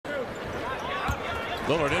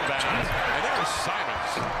Lillard inbound, and there's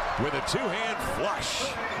Simons with a two-hand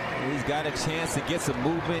flush. He's got a chance to get some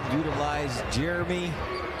movement, utilize Jeremy.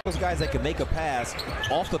 Those guys that can make a pass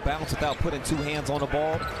off the bounce without putting two hands on the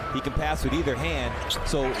ball. He can pass with either hand,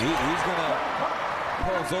 so he's going to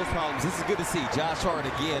pose those problems. This is good to see. Josh Hart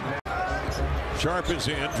again. Sharp is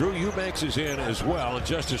in. Drew Eubanks is in as well. And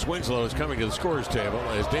Justice Winslow is coming to the scorer's table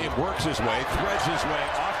as Dame works his way, threads his way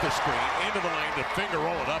off the screen, into the lane to finger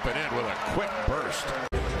roll it up and in with a quick burst.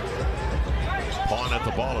 Pawn at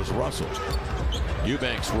the ball is Russell.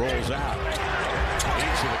 Eubanks rolls out.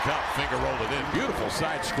 Into the cup, finger rolled it in. Beautiful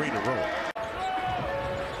side screen to roll.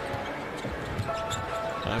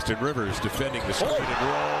 Austin Rivers defending the screen and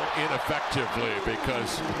roll ineffectively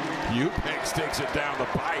because Eubanks takes it down the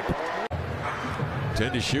pipe.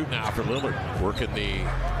 10 to shoot now for Lillard. Working the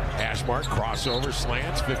hash mark, crossover,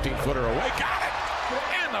 slants, 15-footer away. Got it!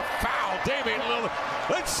 And the foul, Damian Lillard.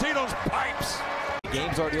 Let's see those pipes. The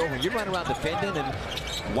game's already over. You're running around defending, and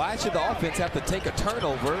why should the offense have to take a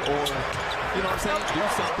turnover or, you know what I'm saying, do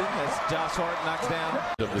something as Josh Hart knocks down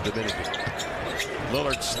of the Dominican.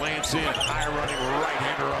 Lillard slants in, high running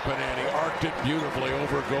right-hander up and in. He arced it beautifully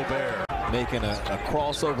over Gobert. Making a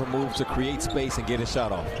crossover move to create space and get a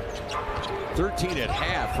shot off. 13 at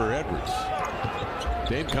half for Edwards.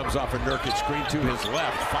 Dame comes off a Nurkic screen to his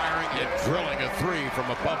left, firing and drilling a three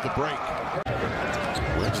from above the break.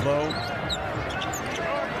 Winslow.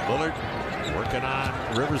 Lillard working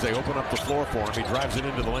on Rivers. They open up the floor for him. He drives it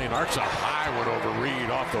into the lane. Arcs a high one over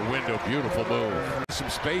Reed off the window. Beautiful move. Some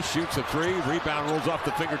space, shoots a three. Rebound rolls off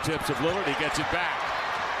the fingertips of Lillard. He gets it back.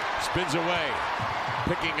 Spins away.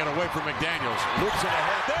 Picking it away from McDaniels. Loops it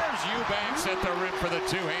ahead. There's Eubanks at the rim for the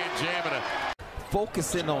two-hand jam. And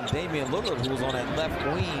focusing on Damian Lillard, who's on that left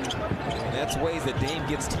wing. And that's ways that Dame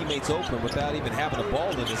gets teammates open without even having the ball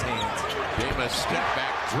in his hands. Dame a step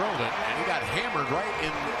back, drilled it, and he got hammered right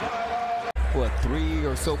in. What, 3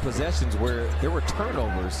 or so possessions where there were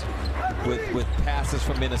turnovers with passes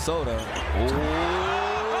from Minnesota.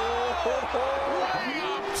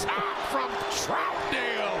 Up top from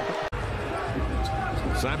Troutdale.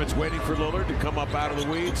 Simon's waiting for Lillard to come up out of the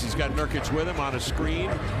weeds. He's got Nurkic with him on a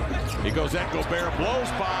screen. He goes at Gobert,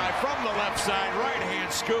 blows by from the left side, right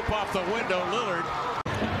hand scoop off the window. Lillard.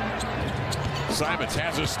 Simons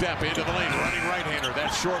has a step into the lane, running right-hander.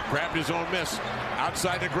 That's short, grabbed his own miss.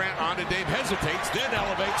 Outside to Grant, on to Dame, hesitates, then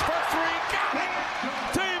elevates for three. Got it!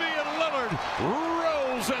 Damian Lillard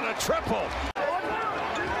rolls in a triple.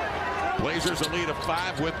 Blazers a lead of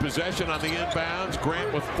 5 with possession on the inbounds.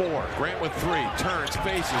 Grant with 4. Grant with 3. Turns,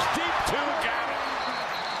 faces, deep 2. Got it!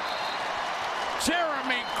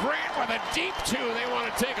 Jeremy Grant with a deep 2. They want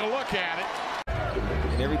to take a look at it.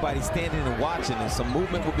 And everybody standing and watching, and some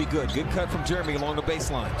movement will be good. Good cut from Jeremy along the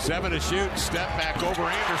baseline. 7 to shoot. Step back over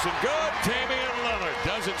Anderson. Good. Damian Lillard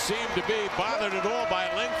doesn't seem to be bothered at all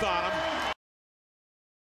by length on him.